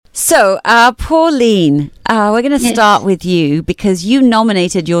So, Pauline, we're going to start with you because you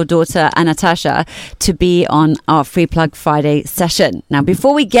nominated your daughter, Anatasha, to be on our Free Plug Friday session. Now,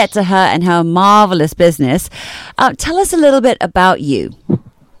 before we get to her and her marvelous business, tell us a little bit about you.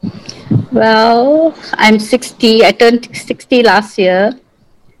 Well, I'm 60. I turned 60 last year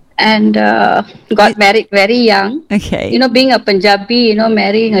and got married very young. Okay. You know, being a Punjabi,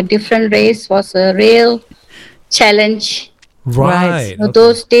 marrying a different race was a real challenge. Right. So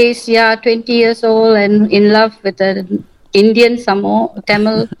those days, 20 years old and in love with an Indian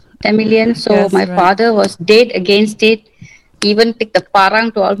Tamilian. So my father was dead against it. Even picked the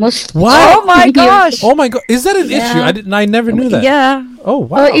parang to almost... Wow. Oh my gosh. Oh my God. Is that an issue? I never knew that. Yeah. Oh,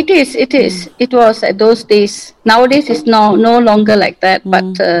 wow. It is. It was at those days. Nowadays, it's no longer like that.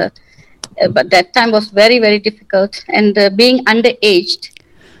 But that time was very, very difficult. And being underaged,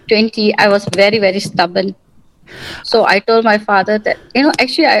 20, I was very, very stubborn. So I told my father that,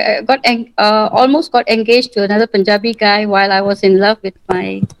 actually I got almost got engaged to another Punjabi guy while I was in love with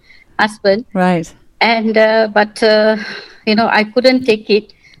my husband. Right. And, but I couldn't take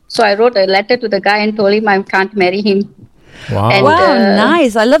it. So I wrote a letter to the guy and told him I can't marry him. Wow. And, Wow,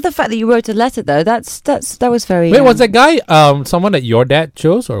 nice. I love the fact that you wrote a letter, though. That was very... Wait, was that guy someone that your dad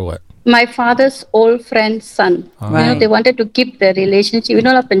chose or what? My father's old friend's son. Right. They wanted to keep the relationship.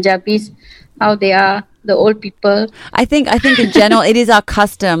 The Punjabis, how they are, the old people. I think in general, it is our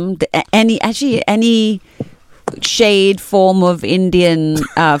custom. Any shade form of Indian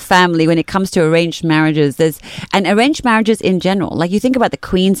family when it comes to arranged marriages, and arranged marriages in general. Like you think about the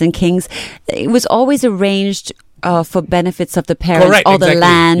queens and kings, it was always arranged for benefits of the parents. Correct, or exactly. the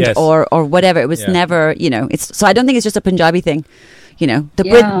land, Yes. or whatever. It was never, it's. So I don't think it's just a Punjabi thing.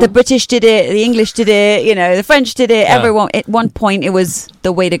 The British did it, the English did it, the French did it. Everyone at one point it was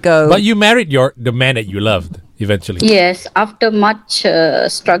the way to go. But you married the man that you loved eventually. Yes, after much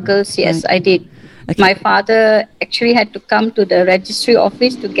struggles, yes, Right. I did. Okay. My father actually had to come to the registry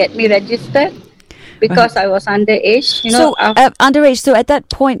office to get me registered because I was underage. Underage. So at that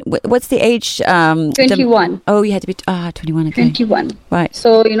point, what's the age? 21. You had to be 21. Okay. 21. Right.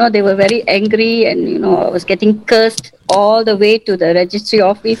 So, they were very angry and, I was getting cursed all the way to the registry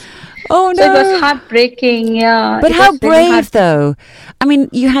office. Oh, no. So it was heartbreaking, yeah. But It how was very brave, though. I mean,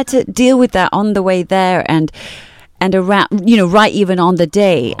 you had to deal with that on the way there and around, right even on the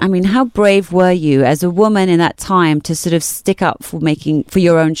day. I mean, how brave were you as a woman in that time to sort of stick up for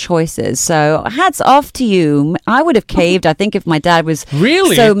your own choices? So hats off to you. I would have caved, I think, if my dad was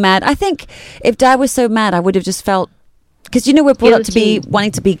Really? so mad. I think if dad was so mad, I would have just felt... Because, we're brought up to be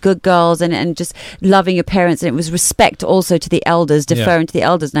wanting to be good girls and just loving your parents. And it was respect also to the elders, deferring to the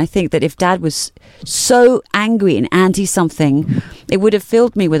elders. And I think that if dad was so angry and anti-something, it would have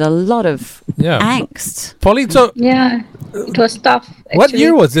filled me with a lot of angst. Pauline, so Yeah, it was tough. Actually. what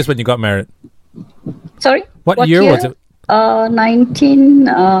year was this when you got married? Sorry? What year was it?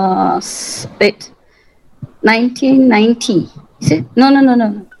 1990. Is it?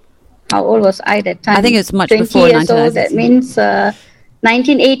 No. How old was I that time? I think it's much 20 before years old. 1990. That means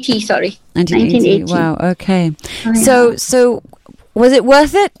 1980, sorry. 1980. Wow, okay. Oh, yeah. So was it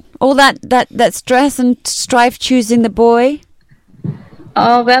worth it? All that stress and strife choosing the boy?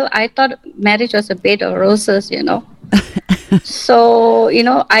 Oh, well, I thought marriage was a bed of roses, So,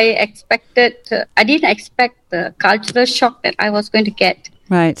 I didn't expect the cultural shock that I was going to get.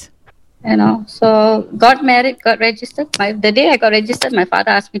 Right. So got married, got registered. The day I got registered, my father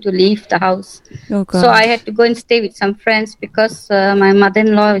asked me to leave the house. Oh, God. So I had to go and stay with some friends because my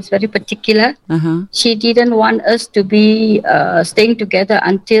mother-in-law is very particular. Uh-huh. She didn't want us to be staying together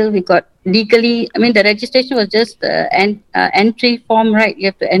until we got legally. I mean, the registration was just an entry form, right? You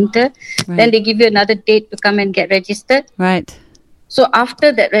have to enter. Right. Then they give you another date to come and get registered. Right. So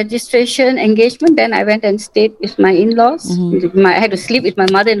after that registration engagement, then I went and stayed with my in-laws. Mm-hmm. I had to sleep with my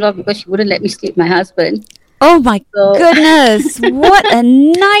mother-in-law because she wouldn't let me sleep with my husband. Oh, my goodness. What a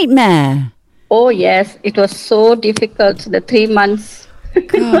nightmare. Oh, yes. It was so difficult, the 3 months.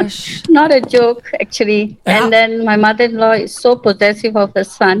 Gosh. Not a joke, actually. And then my mother-in-law is so possessive of her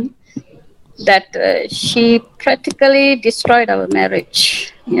son that she practically destroyed our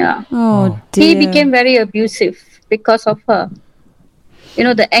marriage. Yeah. Oh, dear. He became very abusive because of her.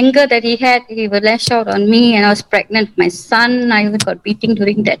 The anger that he had, he would lash out on me, and I was pregnant with my son. I even got beating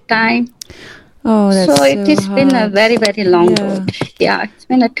during that time. Oh, that's so it has been a very, very long road. Yeah, it's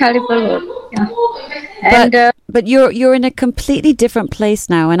been a terrible road. Yeah. But you're in a completely different place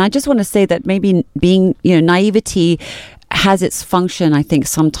now, and I just want to say that maybe being, naivety has its function, I think,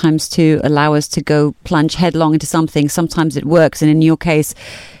 sometimes to allow us to go plunge headlong into something. Sometimes it works, and in your case,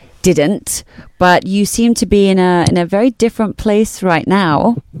 didn't. But you seem to be in a very different place right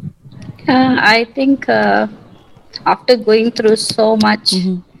now. I think after going through so much,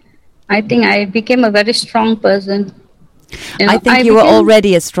 I think I became a very strong person. I think you were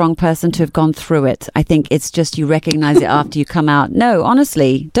already a strong person to have gone through it. I think it's just you recognize it after you come out. No,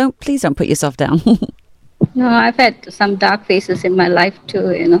 honestly, please don't put yourself down. No, I've had some dark phases in my life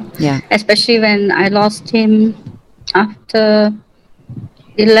too, Yeah. Especially when I lost him after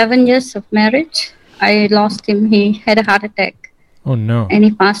 11 years of marriage. I lost him. He had a heart attack. Oh, no. And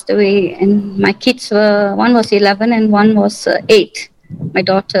he passed away. And my kids one was 11 and one was 8, my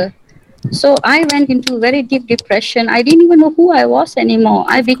daughter. So I went into very deep depression. I didn't even know who I was anymore.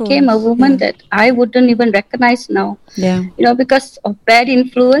 I became a woman that I wouldn't even recognize now. Yeah. Because of bad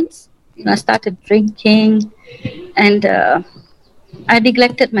influence. I started drinking and I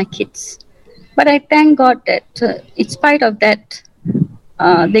neglected my kids. But I thank God that in spite of that,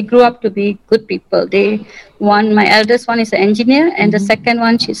 they grew up to be good people. My eldest one is an engineer and the second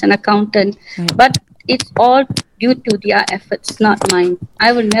one, she's an accountant. Right. But it's all due to their efforts, not mine.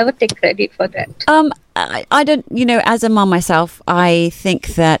 I will never take credit for that. I don't, as a mom myself, I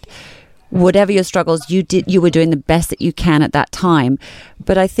think that whatever your struggles, you were doing the best that you can at that time.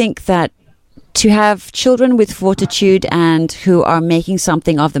 But I think that to have children with fortitude and who are making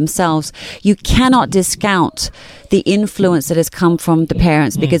something of themselves, you cannot discount the influence that has come from the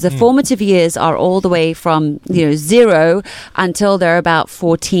parents, because the formative years are all the way from 0 until they're about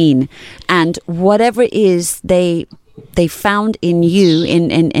 14, and whatever it is they found in you,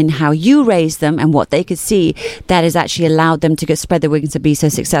 in how you raised them and what they could see, that has actually allowed them to spread their wings and be so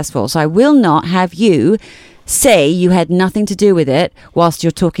successful. So I will not have you say you had nothing to do with it whilst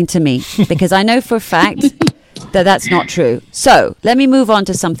you're talking to me, because I know for a fact that that's not true. So let me move on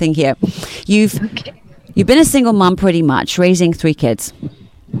to something here. You've been a single mom pretty much, raising 3 kids.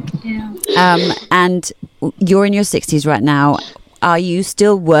 Yeah. And you're in your 60s right now. Are you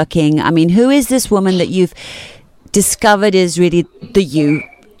still working? I mean, who is this woman that you've discovered is really the you,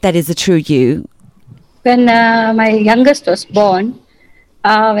 that is the true you? When my youngest was born,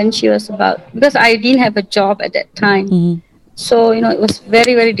 when she was because I didn't have a job at that time. So, it was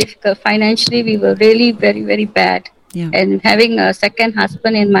very, very difficult. Financially, we were really very, very bad. Yeah. And having a second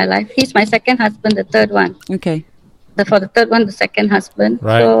husband in my life, he's my second husband, the third one. Okay. For the third one, the second husband.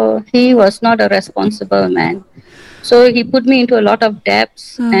 Right. So he was not a responsible man. So he put me into a lot of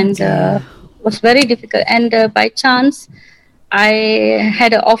debts was very difficult. And by chance, I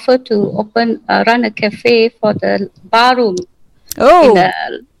had an offer to run a cafe for the bar room.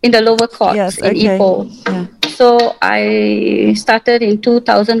 In the lower court in Ipoh. Yeah. So I started in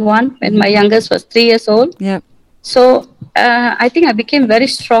 2001 when my youngest was 3 years old. Yeah. So I think I became very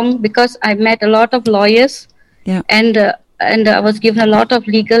strong because I met a lot of lawyers. Yeah. And I was given a lot of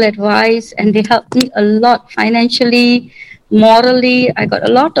legal advice, and they helped me a lot financially, morally. I got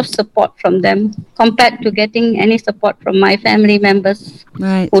a lot of support from them compared to getting any support from my family members,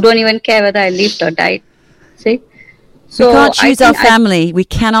 right, who don't even care whether I lived or died. See? So we can't choose our family. We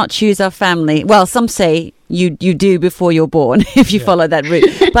cannot choose our family. Well, some say you do before you're born, if you follow that route.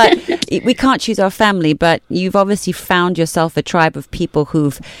 But we can't choose our family. But you've obviously found yourself a tribe of people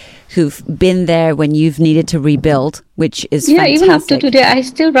who've been there when you've needed to rebuild, which is fantastic. Even up to today, I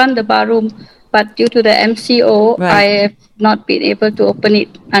still run the bar room. But due to the MCO, right, I have not been able to open it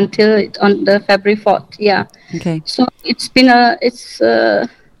until on the February 4th. Yeah. Okay. So it's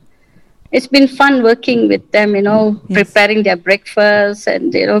been fun working with them, yes, preparing their breakfast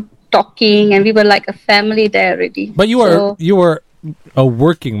and, talking, and we were like a family there already. But you were a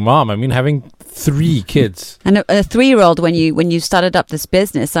working mom. I mean, having 3 kids and a 3-year-old when you started up this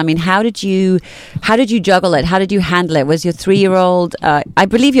business. I mean, how did you juggle it? How did you handle it? Was your 3-year-old? I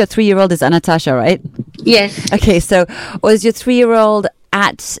believe your 3-year-old is Anastasia, right? Yes. Okay, so was your 3-year-old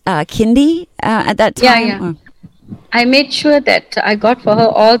at kindy at that time? Yeah. Or? I made sure that I got for her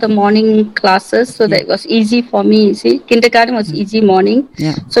all the morning classes so that it was easy for me. You see, kindergarten was easy morning.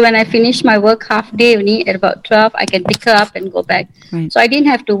 Yeah. So when I finished my work half day only at about 12, I can pick her up and go back. Right. So I didn't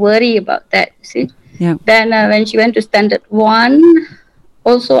have to worry about that. You see. Yeah. Then when she went to standard 1,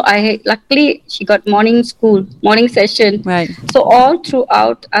 also luckily she got morning session. Right. So all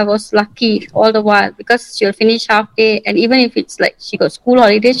throughout I was lucky all the while because she'll finish half day, and even if it's like she got school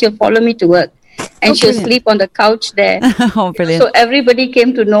holidays, she'll follow me to work. And she'll sleep on the couch there. Oh, brilliant. So everybody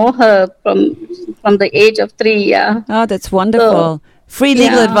came to know her from the age of 3, yeah. Oh, that's wonderful. So, free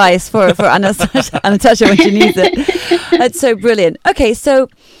legal advice for Anastasia when she needs it. That's so brilliant. Okay, so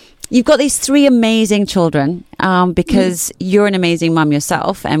you've got these 3 amazing children because you're an amazing mum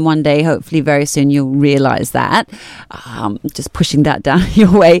yourself, and one day, hopefully very soon, you'll realize that. Just pushing that down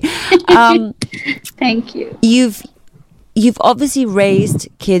your way. Thank you. you've obviously raised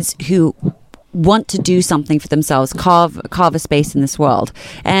kids who want to do something for themselves, carve a space in this world.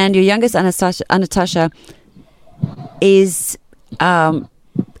 And your youngest, Anastasia, is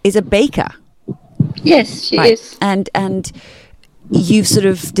a baker. Yes, she Right. is. And you've sort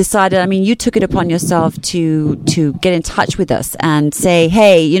of decided, I mean, you took it upon yourself to get in touch with us and say,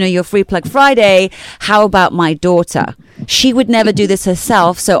 hey, your Free Plug Friday, how about my daughter? She would never do this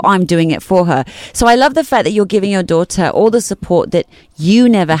herself, so I'm doing it for her. So I love the fact that you're giving your daughter all the support that you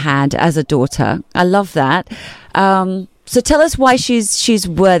never had as a daughter. I love that. So tell us why she's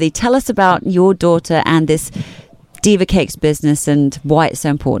worthy. Tell us about your daughter and this Diva Cakes business and why it's so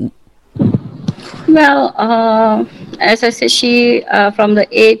important. Well, as I said, she from the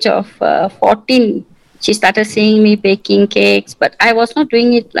age of 14, she started seeing me baking cakes, but I was not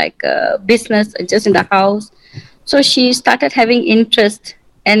doing it like a business, just in the house. So she started having interest,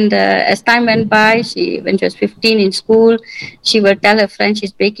 and as time went by, when she was 15 in school, she would tell her friends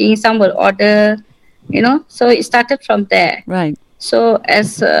she's baking. Some will order, So it started from there. Right. So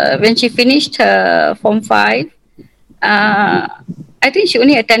as when she finished her Form 5, I think she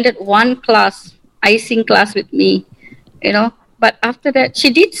only attended one class, icing class with me, But after that, she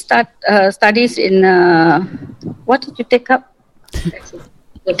did start studies in, what did you take up?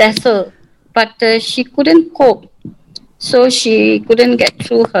 Dazzle. But she couldn't cope. So she couldn't get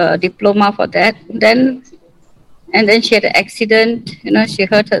through her diploma for that. And then she had an accident, she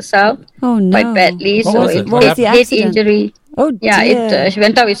hurt herself quite badly. What so was it? What was the head accident? injury. Oh, Yeah, dear. she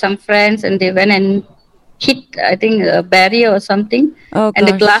went out with some friends and they went and hit, I think, a barrier or something. Oh, and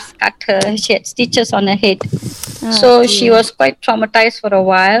the gosh. glass cut her. She had stitches on her head. Oh, So she dear. was quite traumatized for a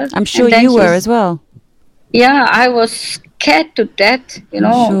while. I'm sure And then you were she's- as well. Yeah, I was scared to death,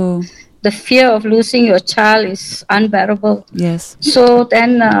 Sure. The fear of losing your child is unbearable. Yes. So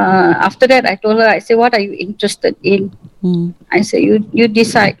then after that, I told her, I said, what are you interested in? Mm. I said, you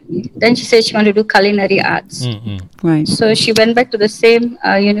decide. Then she said she wanted to do culinary arts. Right. So she went back to the same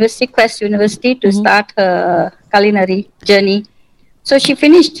university, Quest University, to start her culinary journey. So she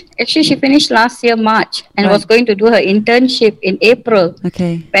finished. Actually, she finished last year, March, and Right. was going to do her internship in April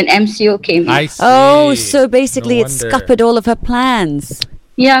Okay. when MCO came in. I see. Oh, so basically No it wonder. scuppered all of her plans.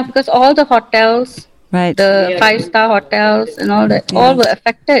 Yeah, because all the hotels, Right. the 5-star hotels and all that, all were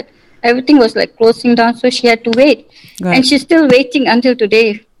affected. Everything was like closing down, so she had to wait. Right. And she's still waiting until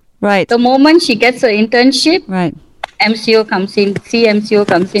today. Right. The moment she gets her internship, Right. MCO comes in, CMCO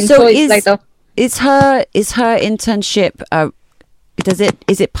comes in. So So is it's like the is her internship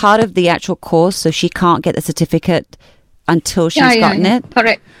is it part of the actual course, so she can't get the certificate until she's gotten it?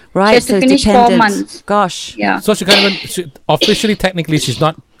 Correct. Right. She has So to it's finish 4 dependent. months. Gosh. Yeah. So she officially, technically, she's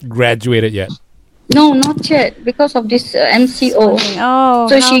not graduated yet. No, not yet because of this MCO. Oh.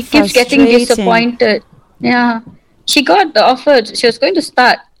 So how she keeps getting frustrating. disappointed. Yeah. She got the offer. She was going to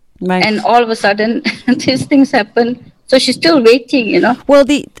start. Right. And all of a sudden, these things happen. So she's still waiting, Well,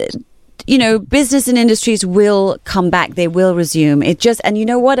 business and industries will come back. They will resume. And you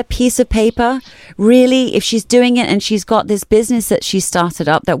know what? A piece of paper, really, if she's doing it and she's got this business that she started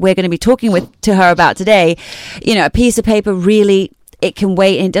up that we're going to be talking to her about today, a piece of paper really, it can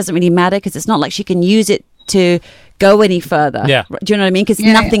wait and it doesn't really matter because it's not like she can use it to go any further. Yeah. Do you know what I mean? Because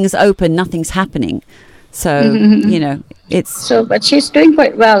nothing's open, nothing's happening. So, it's... So, but she's doing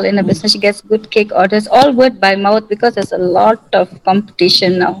quite well in the business. She gets good cake orders, all word by mouth because there's a lot of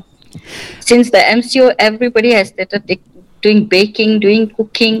competition now. Since the MCO, everybody has started doing baking, doing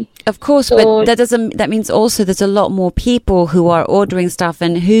cooking. Of course, So- but that means also there's a lot more people who are ordering stuff,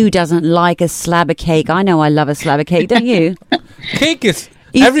 and who doesn't like a slab of cake? I know I love a slab of cake, don't you? Cake is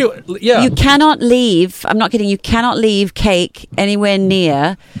You- yeah. You cannot leave, I'm not kidding, you cannot leave cake anywhere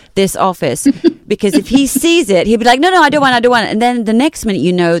near this office because if he sees it, he'll be like, no, I don't want it. And then the next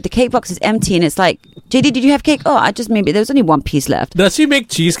minute, the cake box is empty and it's like, JD, did you have cake? Oh, there was only one piece left. Does she make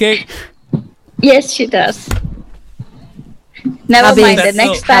cheesecake? Yes, she does. Never Habis. mind. The That's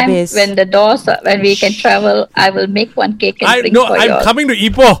next so- time Habis. when we can travel, I will make one cake and bring for you. I'm coming to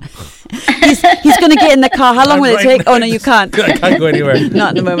Ipoh. He's going to get in the car. How long will it Right. take? Oh, no, you can't. I can't go anywhere.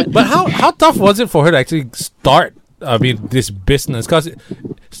 Not in the moment. But how tough was it for her to actually start? This business, because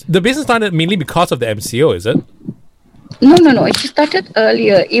the business started mainly because of the MCO, is it? No. She started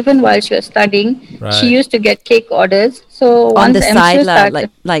earlier. Even while she was studying, Right. she used to get cake orders. So On once the MCO side, started,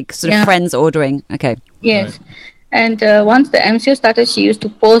 like sort of Yeah. friends ordering. Okay. yes. And once the MCO started, she used to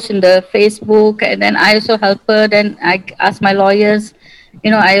post in the Facebook, and then I also help her. Then I ask my lawyers,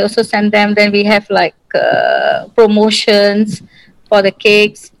 I also send them. Then we have like promotions for the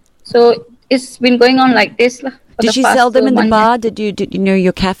cakes. So it's been going on like this. Did she sell them in the bar? Did you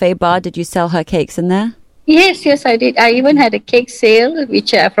your cafe bar? Did you sell her cakes in there? Yes, I did. I even had a cake sale,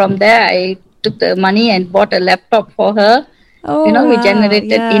 which from there I took the money and bought a laptop for her. Oh, We wow.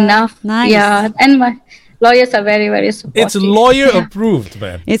 generated Yeah. enough. Nice. Yeah, and my lawyers are very, very supportive. It's lawyer approved,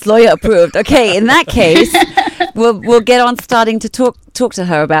 man. It's lawyer approved. Okay, in that case, we'll get on starting to talk to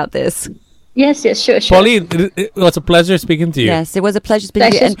her about this. Yes, sure. Pauline, it was a pleasure speaking to you. Yes, it was a pleasure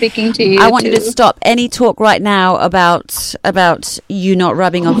speaking to you. Pleasure And speaking to you. I want you to too. stop any talk right now about you not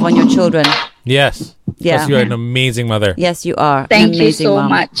rubbing off on your children. Yes. Yeah. Because you're an amazing mother. Yes, you are. Thank an you amazing so mom.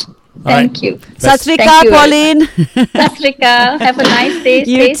 much. right. Thank you. Sat Sri Thank Akal, you. Pauline. Satrika, have a nice day. You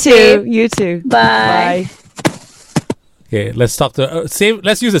Stay too. safe. You too. Bye. Okay, let's talk to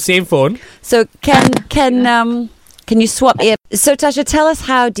let's use the same phone. So can you swap ear? So Tasha, tell us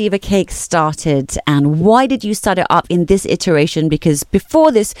how Diva Cakes started and why did you start it up in this iteration? Because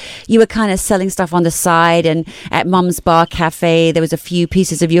before this, you were kind of selling stuff on the side and at Mum's Bar Cafe, there was a few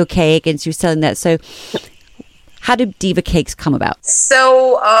pieces of your cake and she was selling that. So how did Diva Cakes come about?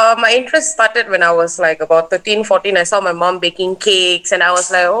 So my interest started when I was like about 13, 14. I saw my mom baking cakes and I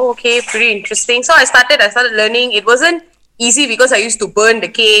was like, oh, okay, pretty interesting. So I started learning. It wasn't easy because I used to burn the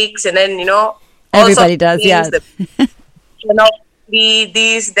cakes and then, all Everybody sorts of does, yeah.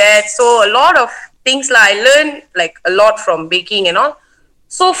 This, that. So a lot of things I learned like a lot from baking and all.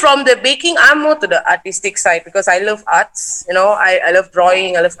 So from the baking, I'm more to the artistic side because I love arts. I love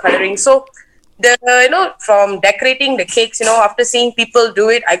drawing, I love coloring. So from decorating the cakes, after seeing people do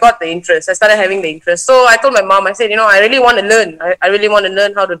it, I got the interest. I started having the interest. So I told my mom, I said, I really want to learn. I really want to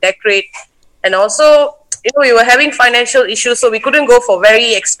learn how to decorate. And also, we were having financial issues, so we couldn't go for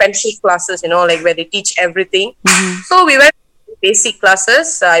very expensive classes, like where they teach everything. Mm-hmm. So we went to basic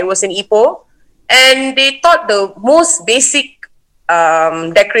classes. I was in Ipoh, and they taught the most basic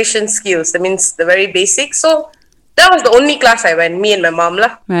decoration skills. That means the very basic. So that was the only class I went, me and my mom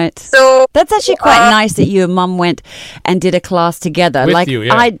lah. Right. So that's actually quite nice that you and Mum went and did a class together. With you,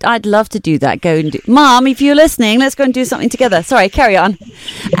 yeah. I'd love to do that. Go and do. Mum, if you're listening, let's go and do something together. Sorry, carry on.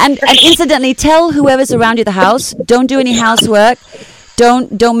 And incidentally, tell whoever's around you the house, don't do any housework.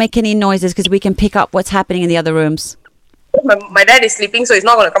 Don't make any noises because we can pick up what's happening in the other rooms. My dad is sleeping, so he's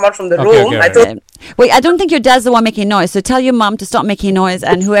not going to come out from the room. Okay, I told Wait, I don't think your dad's the one making noise. So tell your mum to stop making noise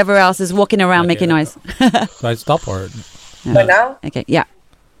and whoever else is walking around making noise. So I stop or? for now. Okay, yeah.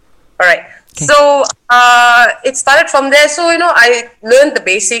 All right. Okay. So it started from there. So, I learned the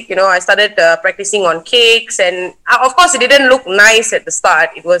basic, I started practicing on cakes. And of course, it didn't look nice at the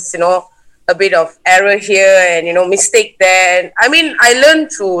start. It was, a bit of error here and, mistake there. I mean, I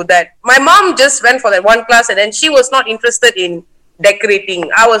learned through that. My mom just went for that one class and then she was not interested in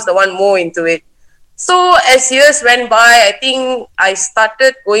decorating. I was the one more into it. So as years went by, I think I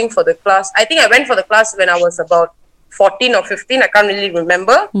started going for the class. I think I went for the class when I was about 14 or 15. I can't really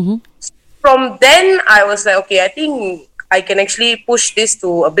remember. Mm-hmm. From then, I was like, okay, I think I can actually push this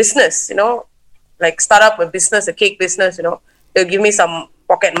to a business, like start up a business, a cake business, they'll give me some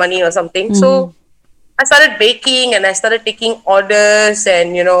pocket money or something. Mm-hmm. So I started baking and I started taking orders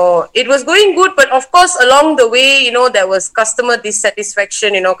and, it was going good. But of course, along the way, there was customer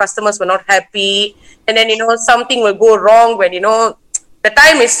dissatisfaction, customers were not happy. And then, something will go wrong when, the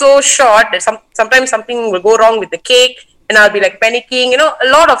time is so short that sometimes something will go wrong with the cake and I'll be like panicking. A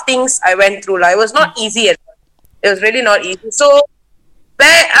lot of things I went through. It was not easy at all. It was really not easy. So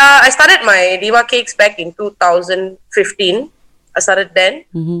I started my Diva Cakes back in 2015. I started then.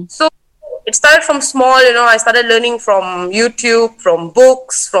 Mm-hmm. So it started from small, I started learning from YouTube, from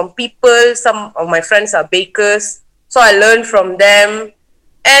books, from people. Some of my friends are bakers. So I learned from them.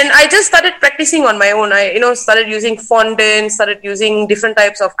 And I just started practicing on my own. I, started using fondant, started using different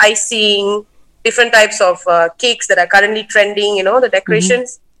types of icing, different types of cakes that are currently trending, the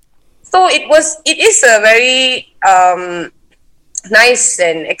decorations. Mm-hmm. So it is a very nice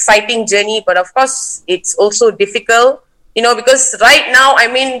and exciting journey. But of course, it's also difficult. Because right now,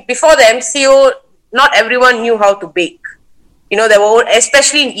 before the MCO, not everyone knew how to bake. There were,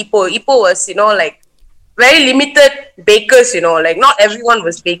 especially in Ipoh. Ipoh was, very limited bakers, not everyone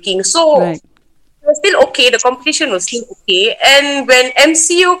was baking. So it was still okay. The competition was still okay. And when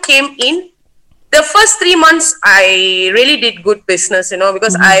MCO came in, the first 3 months, I really did good business,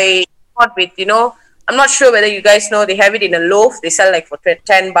 because I thought with, I'm not sure whether you guys know, they have it in a loaf. They sell like for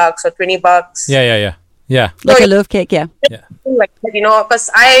 $10 or $20. Yeah. Like a loaf cake, yeah. Like that, because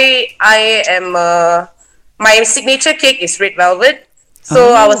I am, my signature cake is red velvet.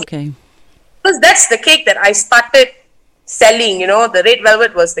 So I was, because that's the cake that I started selling, the red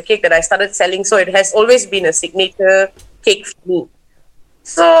velvet was the cake that I started selling. So it has always been a signature cake for me.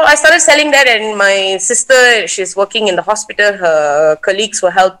 So I started selling that and my sister, she's working in the hospital. Her colleagues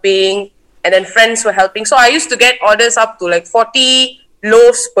were helping. and then friends were helping. So I used to get orders up to like 40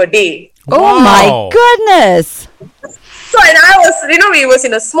 loaves per day. Oh my goodness. So, and I was, we was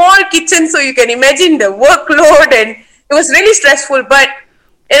in a small kitchen, so you can imagine the workload, and it was really stressful. But,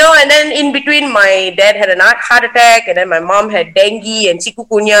 and then in between, my dad had a heart attack, and then my mom had dengue and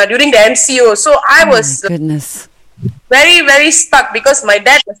chikungunya during the MCO. So I was very, very stuck because my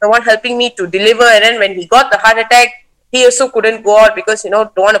dad was the one helping me to deliver. And then when he got the heart attack, he also couldn't go out because,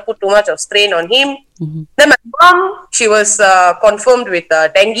 don't want to put too much of strain on him. Mm-hmm. Then my mom, she was confirmed with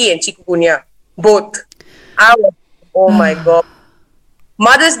dengue and chikungunya, both. I was, oh my God.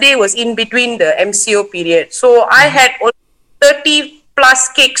 Mother's Day was in between the MCO period. So I had only 30 plus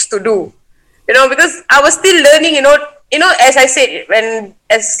cakes to do, because I was still learning, as I said,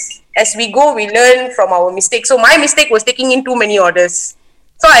 as we go, we learn from our mistakes. So my mistake was taking in too many orders.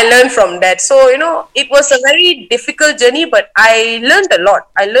 So I learned from that. So, it was a very difficult journey, but I learned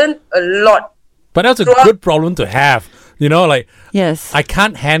a lot. But that's a good problem to have. Yes. I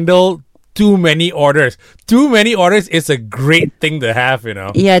can't handle too many orders. Too many orders is a great thing to have,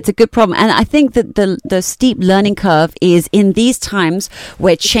 Yeah, it's a good problem. And I think that the steep learning curve is in these times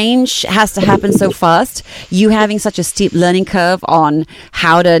where change has to happen so fast. You having such a steep learning curve on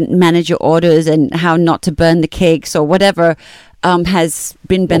how to manage your orders and how not to burn the cakes or whatever has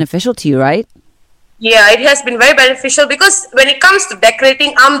been beneficial to you, right? Yeah, it has been very beneficial because when it comes to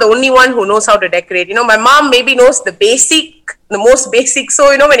decorating, I'm the only one who knows how to decorate. My mom maybe knows the most basic. So,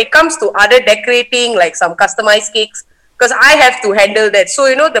 when it comes to other decorating, like some customized cakes, because I have to handle that. So,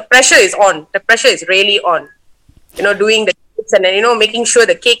 the pressure is on. The pressure is really on. Doing the cakes and then, making sure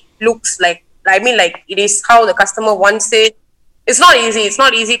the cake looks like it is how the customer wants it. It's not easy. It's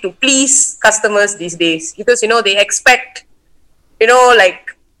not easy to please customers these days because, they expect,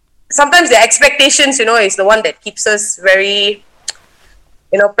 sometimes the expectations, is the one that keeps us very,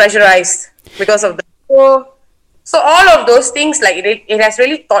 pressurized because of the... So all of those things, it has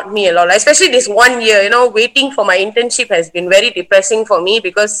really taught me a lot, especially this 1 year, waiting for my internship has been very depressing for me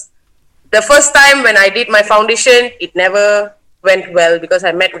because the first time when I did my foundation, it never went well because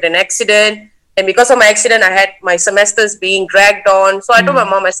I met with an accident. And because of my accident, I had my semesters being dragged on. So I told my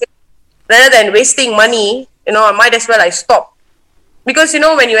mom, I said, rather than wasting money, I might as well I stop. Because,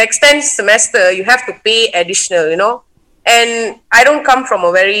 when you extend semester, you have to pay additional, and I don't come from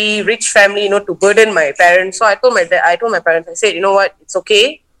a very rich family, to burden my parents. So I told my parents, I said, what, it's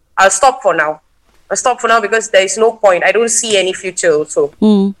okay. I'll stop for now because there is no point. I don't see any future also.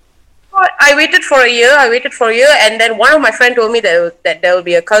 So I waited for a year. And then one of my friends told me that there will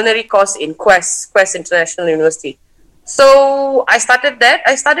be a culinary course in Quest International University. So I started that.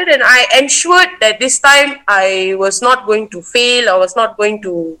 And I ensured that this time I was not going to fail. I was not going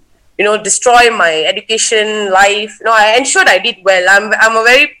to, destroy my education life. I ensured I did well. I'm a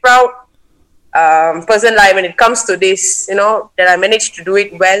very proud person when it comes to this, that I managed to do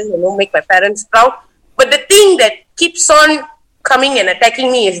it well, make my parents proud. But the thing that keeps on coming and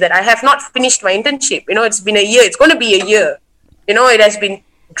attacking me is that I have not finished my internship. It's been a year. It's going to be a year. It has been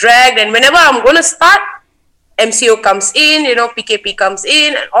dragged. And whenever I'm going to start, MCO comes in, PKP comes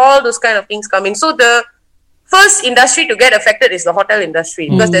in, and all those kind of things come in. So the first industry to get affected is the hotel industry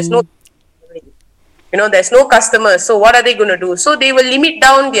because there's no customers. So what are they going to do? So they will limit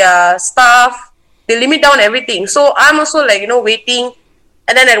down their staff. They limit down everything. So I'm also waiting.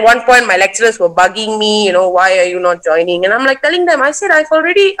 And then at one point, my lecturers were bugging me, why are you not joining? And I'm telling them, I said, I've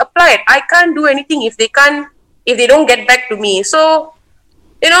already applied. I can't do anything if they don't get back to me. So,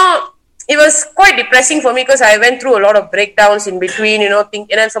 it was quite depressing for me because I went through a lot of breakdowns in between, and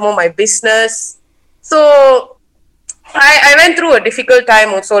then some of my business. So I went through a difficult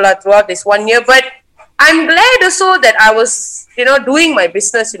time also throughout this 1 year, but I'm glad also that I was, doing my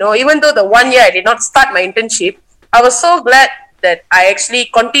business, even though the 1 year I did not start my internship, I was so glad that I actually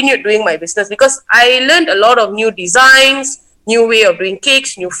continued doing my business because I learned a lot of new designs, new way of doing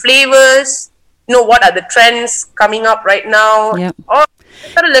cakes, new flavors, what are the trends coming up right now. Yep.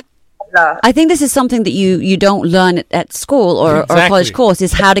 I think this is something that you don't learn at school or a college course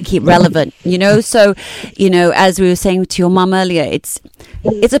is how to keep relevant, So, as we were saying to your mum earlier, it's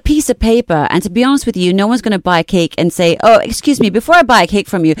a piece of paper. And to be honest with you, no one's going to buy a cake and say, oh, excuse me, before I buy a cake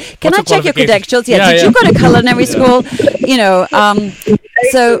from you, can I check your credentials? Did you go to culinary school?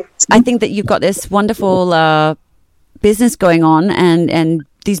 So I think that you've got this wonderful business going on and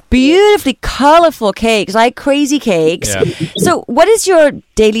these beautifully colorful cakes, like crazy cakes. Yeah. So what is your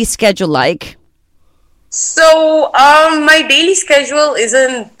daily schedule like? So my daily schedule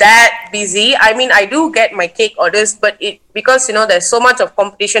isn't that busy. I mean, I do get my cake orders, but because there's so much of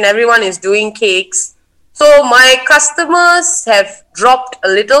competition, everyone is doing cakes. So my customers have dropped a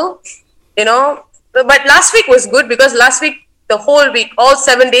little. you know. But last week was good because last week, the whole week, all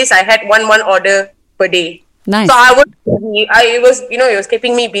 7 days, I had one order per day. Nice. So it was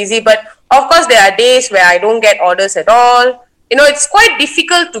keeping me busy. But of course, there are days where I don't get orders at all. You know, it's quite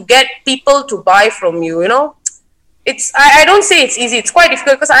difficult to get people to buy from you, you know. I don't say it's easy. It's quite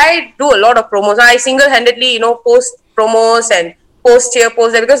difficult because I do a lot of promos. I single-handedly, post promos and post here,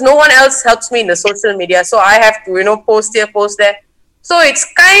 post there, because no one else helps me in the social media. So I have to, post here, post there. So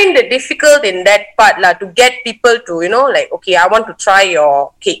it's kind of difficult in that part to get people to, okay, I want to try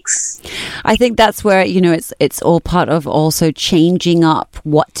your cakes. I think that's where, it's all part of also changing up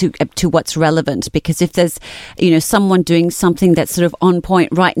to what's relevant. Because if there's, someone doing something that's sort of on point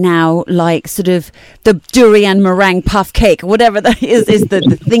right now, like sort of the durian meringue puff cake, whatever that is the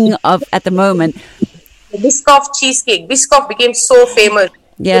thing of at the moment. The Biscoff cheesecake. Biscoff became so famous.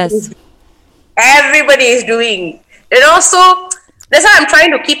 Yes. Everybody is doing, so that's why I'm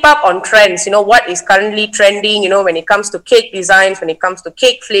trying to keep up on trends, what is currently trending, when it comes to cake designs, when it comes to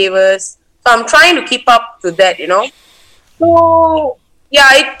cake flavors. So I'm trying to keep up to that, So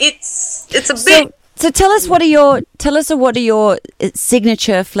yeah, it's a bit. So tell us what are your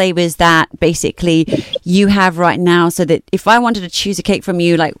signature flavors that basically you have right now, so that if I wanted to choose a cake from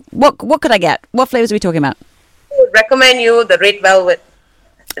you, like what could I get? What flavors are we talking about? I would recommend you the red velvet.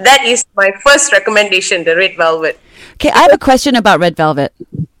 That is my first recommendation, the red velvet. Okay, I have a question about red velvet.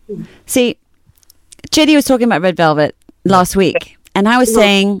 See, JD was talking about red velvet last week, and I was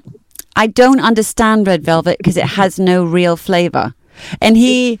saying I don't understand red velvet because it has no real flavor. And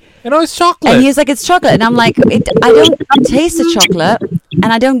it's chocolate. And he's like, it's chocolate. And I'm like, I don't taste the chocolate,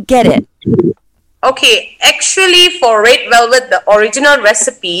 and I don't get it. Okay, actually for red velvet, the original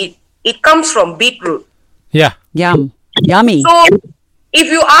recipe, it comes from beetroot. Yeah. Yummy. So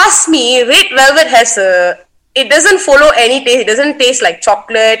if you ask me, red velvet it doesn't follow any taste. It doesn't taste like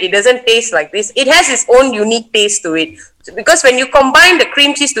chocolate. It doesn't taste like this. It has its own unique taste to it. So because when you combine the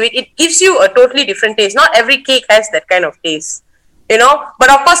cream cheese to it, it gives you a totally different taste. Not every cake has that kind of taste, But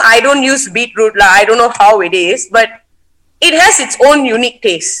of course, I don't use beetroot. I don't know how it is, but it has its own unique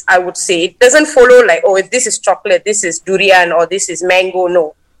taste, I would say. It doesn't follow like, if this is chocolate, this is durian, or this is mango.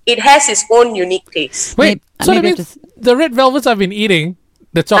 No. It has its own unique taste. Wait, so that means the red velvets I've been eating,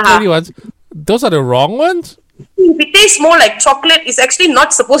 the chocolatey ones, those are the wrong ones? If it tastes more like chocolate, it's actually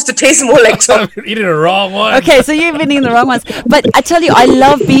not supposed to taste more like chocolate. I've been eating the wrong one. Okay, so you've been eating the wrong ones. But I tell you, I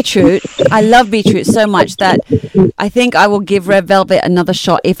love beetroot. I love beetroot so much that I think I will give red velvet another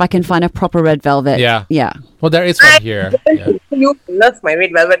shot if I can find a proper red velvet. Yeah. Yeah. Well, there is one here. Yeah. You love my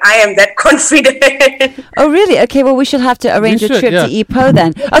red velvet. I am that confident. Oh, really? Okay, well, we should have to arrange a trip to Ipoh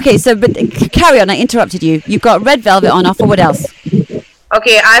then. Okay, so but carry on. I interrupted you. You've got red velvet on offer. What else?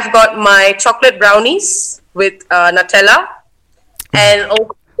 Okay, I've got my chocolate brownies with Nutella, and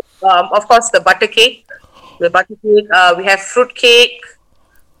of course the butter cake. We have fruit cake.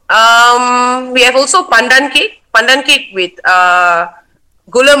 We have also pandan cake with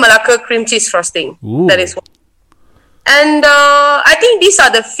gula melaka cream cheese frosting. Ooh. That is one. And I think these are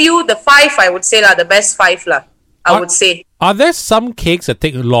the 5 I would say the best 5 I would say. Are there some cakes that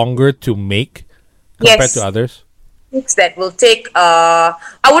take longer to make compared to others? Cakes that will take, I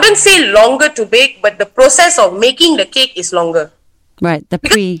wouldn't say longer to bake, but the process of making the cake is longer. Right,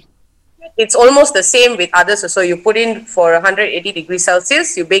 It's almost the same with others. So you put in for 180 degrees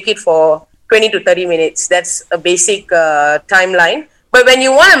Celsius, you bake it for 20 to 30 minutes. That's a basic timeline. But when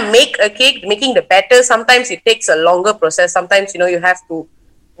you want to make a cake, making the batter, sometimes it takes a longer process. Sometimes, you have to,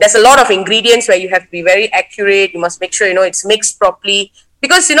 there's a lot of ingredients where you have to be very accurate. You must make sure, it's mixed properly.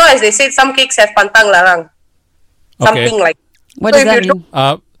 Because, as they say, some cakes have pantang larang. Something like what does that mean?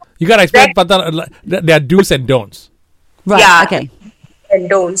 You gotta explain there are do's and don'ts. Right. Yeah, okay. And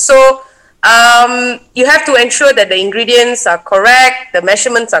don'ts. So you have to ensure that the ingredients are correct, the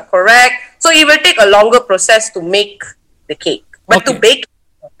measurements are correct. So it will take a longer process to make the cake, but to bake.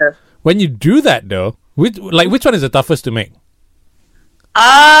 When you do that, though, which one is the toughest to make?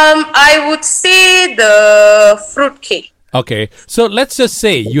 I would say the fruit cake. Okay, so let's just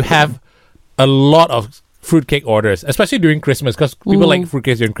say you have a lot of fruitcake orders, especially during Christmas, because people like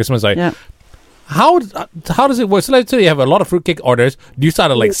fruitcakes during Christmas. Right? Yeah. How does it work? So let's say you have a lot of fruitcake orders. Do you start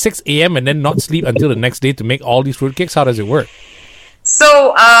at like 6 a.m. and then not sleep until the next day to make all these fruitcakes? How does it work?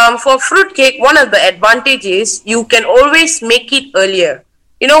 So for fruitcake, one of the advantages, you can always make it earlier.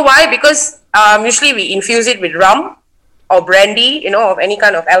 You know why? Because usually we infuse it with rum or brandy, of any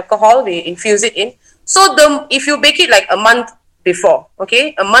kind of alcohol, we infuse it in. So if you bake it like a month before,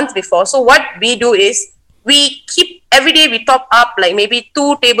 so what we do is, we keep every day we top up like maybe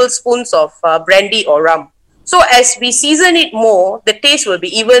 2 tablespoons of brandy or rum. So as we season it more, the taste will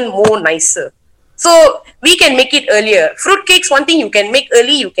be even more nicer. So we can make it earlier. Fruit cakes, one thing you can make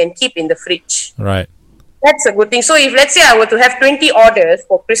early, you can keep in the fridge. Right. That's a good thing. So if let's say I were to have 20 orders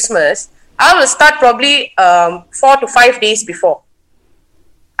for Christmas, I will start probably 4 to 5 days before.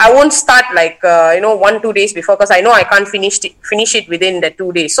 I won't start 1-2 days before, because I know I can't finish it within the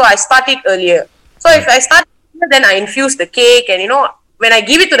 2 days. So I start it earlier. So if I start, then I infuse the cake, and when I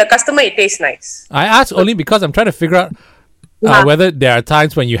give it to the customer, it tastes nice. I ask only because I'm trying to figure out whether there are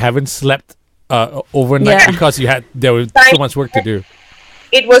times when you haven't slept overnight because there was so much work to do.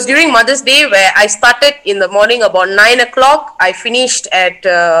 It was during Mother's Day where I started in the morning about 9 o'clock. I finished at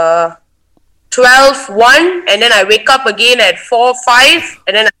 12:01, and then I wake up again at 4-5,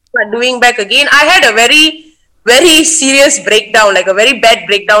 and then I start doing back again. I had a very, very serious breakdown, like a very bad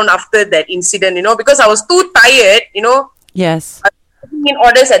breakdown after that incident, because I was too tired, Yes. In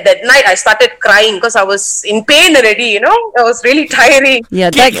orders at that night, I started crying because I was in pain already, It was really tiring. Yeah,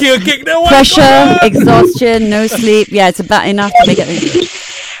 Kick, no, pressure, exhaustion, no sleep. Yeah, it's about enough to make it.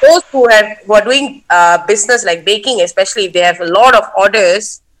 Those who are doing business like baking, especially if they have a lot of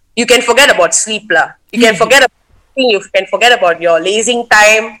orders, you can forget about sleep lah. You can forget about your lazing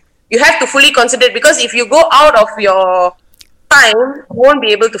time. You have to fully consider, because if you go out of your time, you won't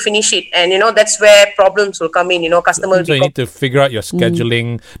be able to finish it, and that's where problems will come in. Customers. So you need to figure out your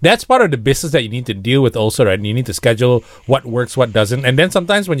scheduling. That's part of the business that you need to deal with also, right? You need to schedule what works, what doesn't, and then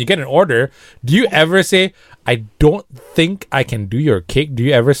sometimes when you get an order, do you ever say, "I don't think I can do your cake"? Do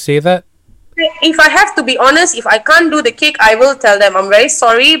you ever say that? If I have to be honest, if I can't do the cake, I will tell them, I'm very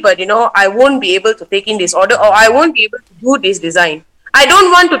sorry, but I won't be able to take in this order, or I won't be able to do this design. I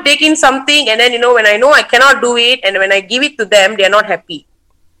don't want to take in something, and then when I know I cannot do it, and when I give it to them, they are not happy.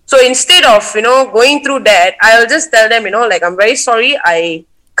 So instead of going through that, I'll just tell them, I'm very sorry, I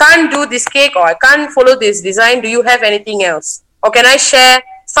can't do this cake, or I can't follow this design. Do you have anything else, or can I share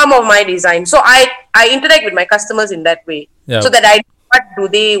some of my design? So I interact with my customers in that way, so that I know what do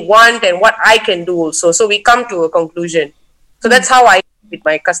they want and what I can do also. So we come to a conclusion. So that's how I with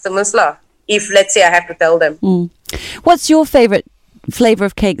my customers lah. If let's say I have to tell them. What's your favorite flavor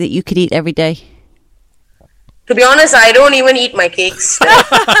of cake that you could eat every day? To be honest, I don't even eat my cakes. I'm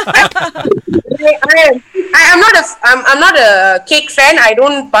not a cake fan. I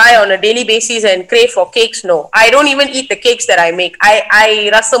don't buy on a daily basis and crave for cakes. No, I don't even eat the cakes that I make. I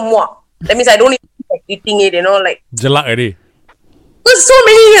rasa muak. That means I don't even like eating it. Jelak already. Because so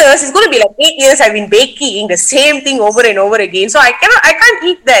many years, it's going to be like 8 years I've been baking the same thing over and over again. So I can't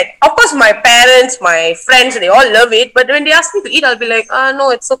eat that. Of course, my parents, my friends, they all love it. But when they ask me to eat, I'll be like, no,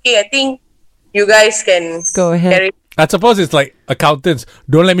 it's okay. I think you guys can go ahead. Carry. I suppose it's like accountants.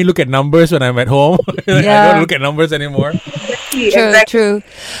 Don't let me look at numbers when I'm at home. I don't look at numbers anymore. True.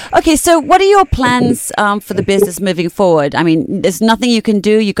 Okay, so what are your plans for the business moving forward? I mean, there's nothing you can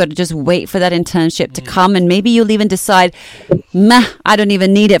do. You've got to just wait for that internship to come, and maybe you'll even decide, I don't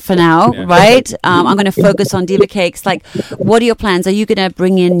even need it for now, right? I'm going to focus on Diva Cakes. Like, what are your plans? Are you going to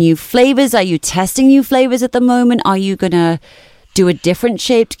bring in new flavors? Are you testing new flavors at the moment? Are you going to do a different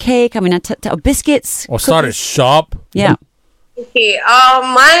shaped cake? I mean, biscuits? Or start a shop? Yeah. Okay,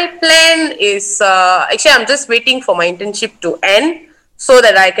 my plan is, actually I'm just waiting for my internship to end so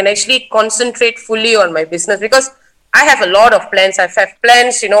that I can actually concentrate fully on my business, because I have a lot of plans. I have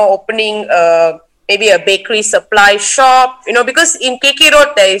plans, opening maybe a bakery supply shop, because in KK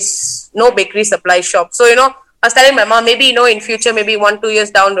Road there is no bakery supply shop. So, I was telling my mom, maybe, in future, maybe 1-2 years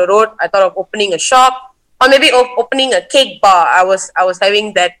down the road, I thought of opening a shop, or maybe opening a cake bar. I was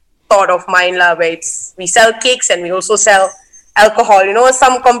having that thought of mine lah, where we sell cakes and we also sell alcohol,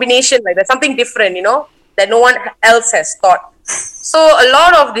 some combination like that, something different, that no one else has thought. So a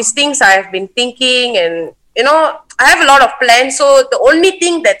lot of these things I have been thinking, and I have a lot of plans. So the only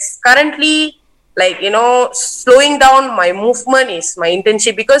thing that's currently slowing down my movement is my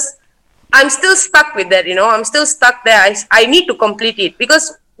internship, because I'm still stuck with that. I'm still stuck there. I need to complete it,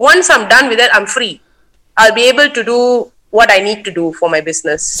 because once I'm done with that, I'm free. I'll be able to do what I need to do for my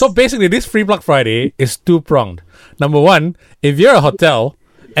business. So basically, this Free Plug Friday is two-pronged. Number one, if you're a hotel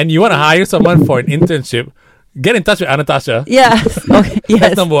and you want to hire someone for an internship, get in touch with Anastasia. Yes. Okay. Yes.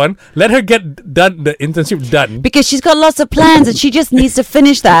 That's number one. Let her get the internship done. Because she's got lots of plans and she just needs to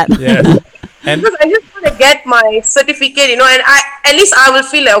finish that. Yes. And because I just want to get my certificate, and at least I will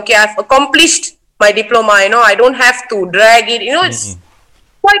feel like, okay, I've accomplished my diploma, I don't have to drag it. It's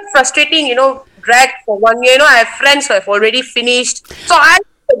quite frustrating, drag for 1 year. I have friends who have already finished. So I'm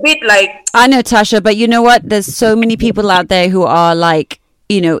a bit like... I know, Tasha, but you know what? There's so many people out there who are like,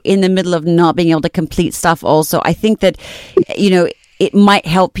 in the middle of not being able to complete stuff also. I think that, it might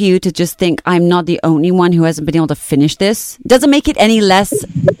help you to just think, I'm not the only one who hasn't been able to finish this. Doesn't make it any less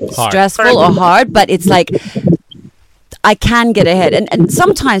stressful or hard, but it's like, I can get ahead. And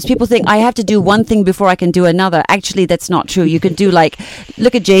sometimes people think I have to do one thing before I can do another. Actually, that's not true. You could do like,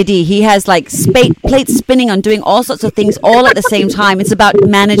 look at JD. He has like plates spinning on doing all sorts of things all at the same time. It's about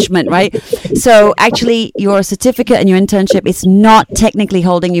management, right? So actually, your certificate and your internship is not technically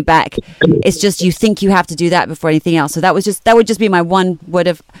holding you back. It's just you think you have to do that before anything else. So that would just be my one word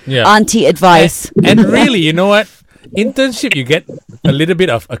of auntie advice. And really, you know what? Internship, you get a little bit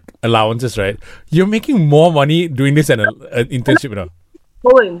of allowances, right? You're making more money doing this than an internship, you know.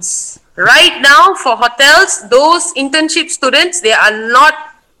 Points. Right now, for hotels, those internship students, they are not,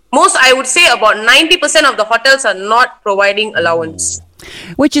 I would say about 90% of the hotels are not providing allowance.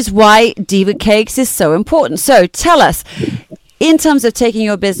 Which is why Diva Cakes is so important. So tell us, in terms of taking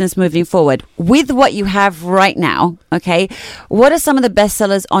your business moving forward, with what you have right now, okay, what are some of the best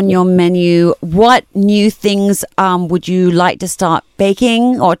sellers on your menu? What new things would you like to start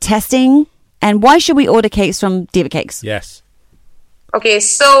baking or testing? And why should we order cakes from Diva Cakes? Yes. Okay,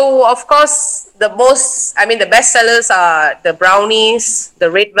 so of course, the best sellers are the brownies, the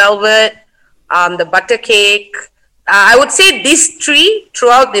red velvet, the butter cake. I would say these three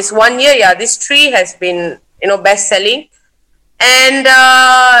throughout this 1 year, this three has been, best selling. And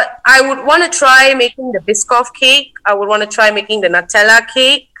I would want to try making the Biscoff cake. I would want to try making the Nutella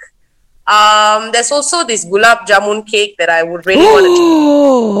cake. There's also this gulab jamun cake that I would really want to try.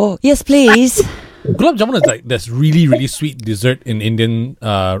 Oh, yes, please. Gulab jamun is like this really, really sweet dessert in Indian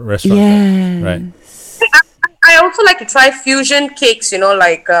restaurants, right? I also like to try fusion cakes,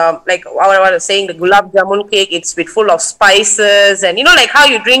 like what I was saying, the gulab jamun cake, it's with full of spices and, like how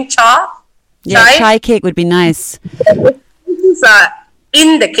you drink cha. Yeah, chai cake would be nice. Are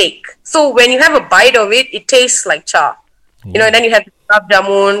in the cake. So when you have a bite of it, it tastes like cha. And then you have gulab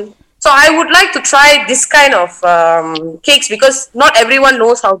jamun. So I would like to try this kind of cakes because not everyone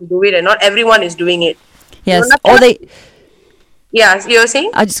knows how to do it and not everyone is doing it. Yes, Yeah, you were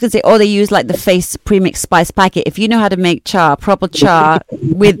saying? I was just going to say, or they use like the Face premixed spice packet. If you know how to make proper cha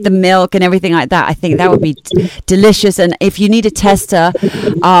with the milk and everything like that, I think that would be delicious. And if you need a tester,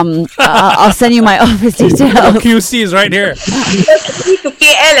 I'll send you my office details. QC is right here. To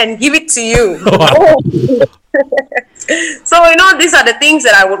KL and give it to you. So, these are the things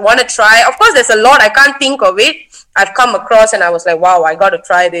that I would want to try. Of course, there's a lot. I can't think of it. I've come across and I was like, wow, I got to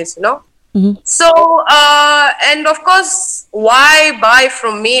try this, Mm-hmm. So, and of course, why buy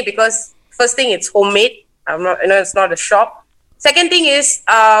from me? Because first thing, it's homemade. I'm not, it's not a shop. Second thing is,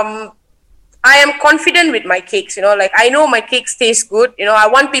 I am confident with my cakes. Like I know my cakes taste good. I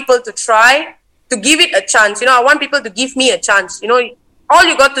want people to try, to give it a chance. I want people to give me a chance. All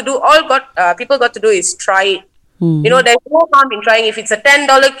people got to do is try it. Mm. There's no harm in trying. If it's a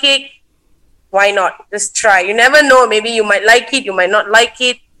 $10 cake, why not? Just try. You never know. Maybe you might like it. You might not like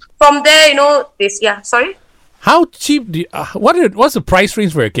it. From there, sorry? How cheap what's the price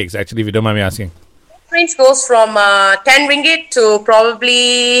range for your cakes, actually, if you don't mind me asking? Range goes from 10 ringgit to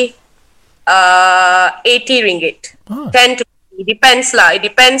probably 80 ringgit. 10 to, it depends lah. It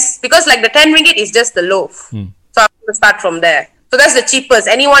depends because like the 10 ringgit is just the loaf. So I'm going to start from there. So that's the cheapest.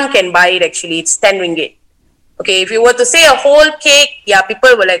 Anyone can buy it actually. It's 10 ringgit. Okay, if you were to say a whole cake,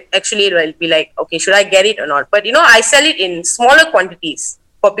 people will be like, okay, should I get it or not? But I sell it in smaller quantities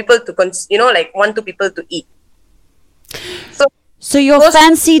for people to, 1-2 people to eat. So your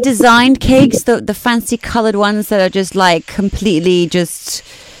fancy designed cakes, the fancy colored ones that are just like completely just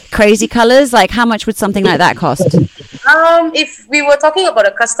crazy colors, like how much would something like that cost? If we were talking about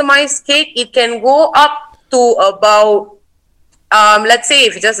a customized cake, it can go up to about, let's say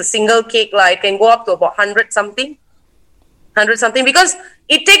if it's just a single cake, it can go up to about 100 something because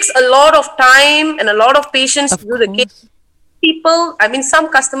it takes a lot of time and a lot of patience to do the cake.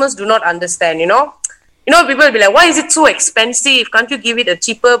 Some customers do not understand, people will be like, why is it so expensive? Can't you give it a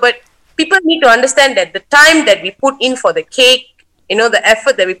cheaper? But people need to understand that the time that we put in for the cake, the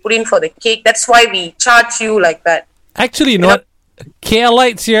effort that we put in for the cake, that's why we charge you like that. Actually, what?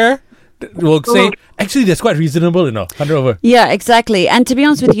 KLites here will say, actually, that's quite reasonable, 100 over. Yeah, exactly. And to be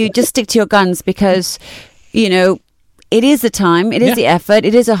honest with you, just stick to your guns because, it is the time, it is the effort,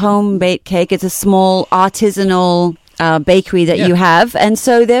 it is a home-baked cake, it's a small artisanal bakery that you have, and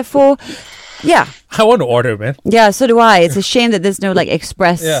so therefore, I want to order, man. Yeah, so do I. It's a shame that there's no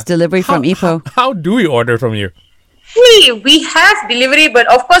express delivery from Ipoh. How do we order from you? We have delivery, but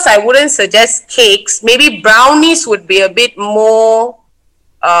of course I wouldn't suggest cakes. Maybe brownies would be a bit more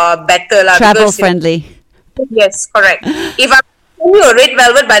better. Travel friendly. Yes, correct. If I send you a red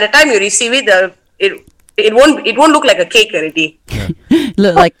velvet, by the time you receive it, it won't look like a cake already.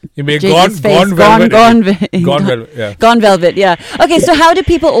 Look like You may JD's gone face. velvet. Gone Gone velvet, yeah. Gone velvet, yeah. Okay, so how do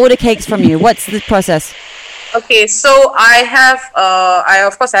people order cakes from you? What's the process? Okay, so I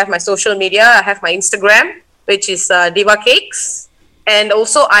of course have my social media. I have my Instagram, which is Diva Cakes, and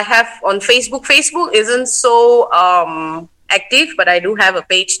also I have on Facebook. Facebook isn't so active, but I do have a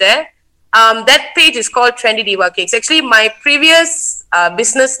page there. That page is called Trendy Diva Cakes. Actually, my previous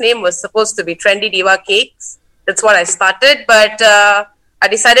business name was supposed to be Trendy Diva Cakes. That's what I started, but I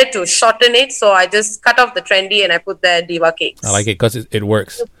decided to shorten it, so I just cut off the trendy and I put there Diva Cakes. I like it because it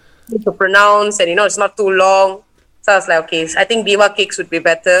works. To pronounce, and it's not too long. So I was like, okay, I think Diva Cakes would be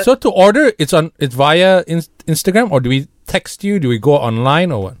better. So to order, it's via Instagram, or do we text you? Do we go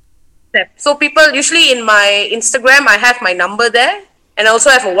online or what? So people, usually in my Instagram, I have my number there, and I also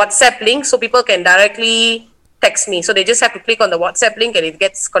have a WhatsApp link, so people can directly text me. So they just have to click on the WhatsApp link and it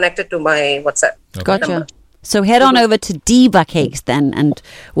gets connected to my WhatsApp. Gotcha. number. So head on over to Diva Cakes then and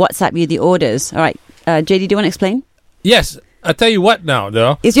WhatsApp you the orders. All right. JD, do you want to explain? Yes. I'll tell you what now,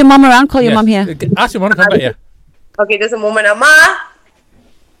 though. Is your mum around? Call your Yes. mum here. Ask your mom to come back here. Okay, just a moment, Amma.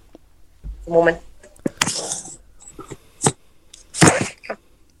 A moment.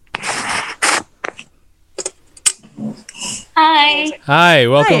 Hi. Hi,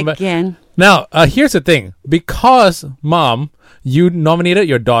 welcome Hi back. again. Now, here's the thing. Because, Mom, you nominated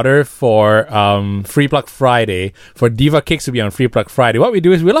your daughter for Free Plug Friday, for Diva Cakes to be on Free Plug Friday, what we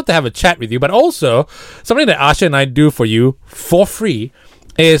do is we love to have a chat with you, but also something that Asha and I do for you for free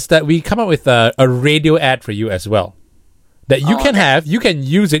is that we come up with a radio ad for you as well. That you you can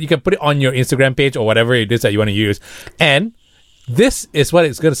use it, you can put it on your Instagram page or whatever it is that you want to use. And this is what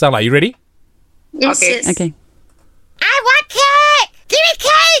it's going to sound like. You ready? Yes, Okay. yes. Okay. I want cake! Give me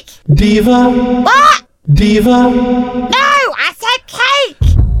cake! Diva, What? diva, No, I said cake!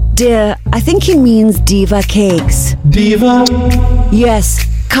 Dear, I think he means Diva Cakes. diva, Yes,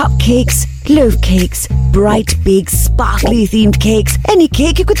 cupcakes, loaf cakes, bright, big, sparkly themed cakes. Any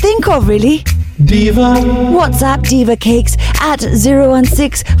cake you could think of, really. diva, WhatsApp Diva Cakes at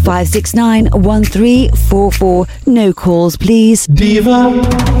 016 569 1344. No calls, please. diva.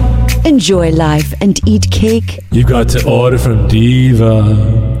 Enjoy life and eat cake. You got to order from Diva.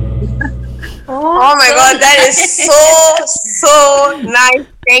 Oh my God, that is so nice.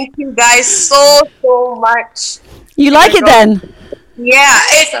 Thank you guys so much. You like it then? Yeah,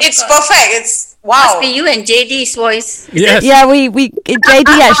 it's perfect. It's wow. Must be you and JD's voice. Yes. Yeah,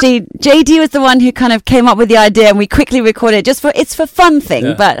 JD was the one who kind of came up with the idea, and we quickly recorded it it's for fun thing,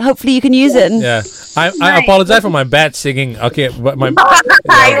 Yeah. but hopefully you can use it. And Yeah. I apologize for my bad singing. Okay, but my It was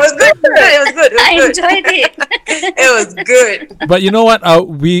good. It was good. I enjoyed it. It was good. But you know what?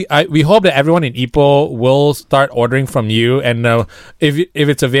 We hope that everyone in Ipoh will start ordering from you, and if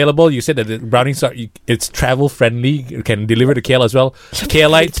it's available, you said that the brownies it's travel friendly. You can deliver to KL as well.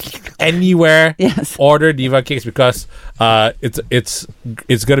 KLites anywhere. Yes. Order Diva Cakes because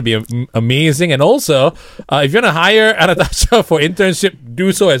it's going to be amazing. And also, if you want to hire Anastasia for internship,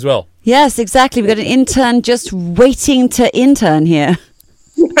 do so as well. yes, exactly. We've got an intern just waiting to intern here.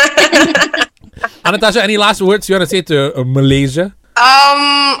 Anastasia, any last words you want to say to Malaysia?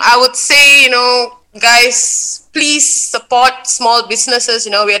 I would say, guys, please support small businesses.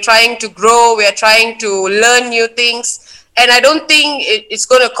 We are trying to grow. We are trying to learn new things. And I don't think it's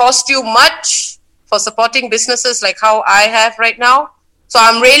going to cost you much for supporting businesses like how I have right now. So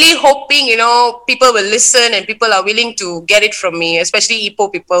I'm really hoping, people will listen and people are willing to get it from me, especially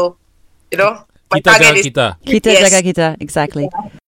Ipoh people. My Kita target jaga is kita. Kita Yes. jaga kita, exactly.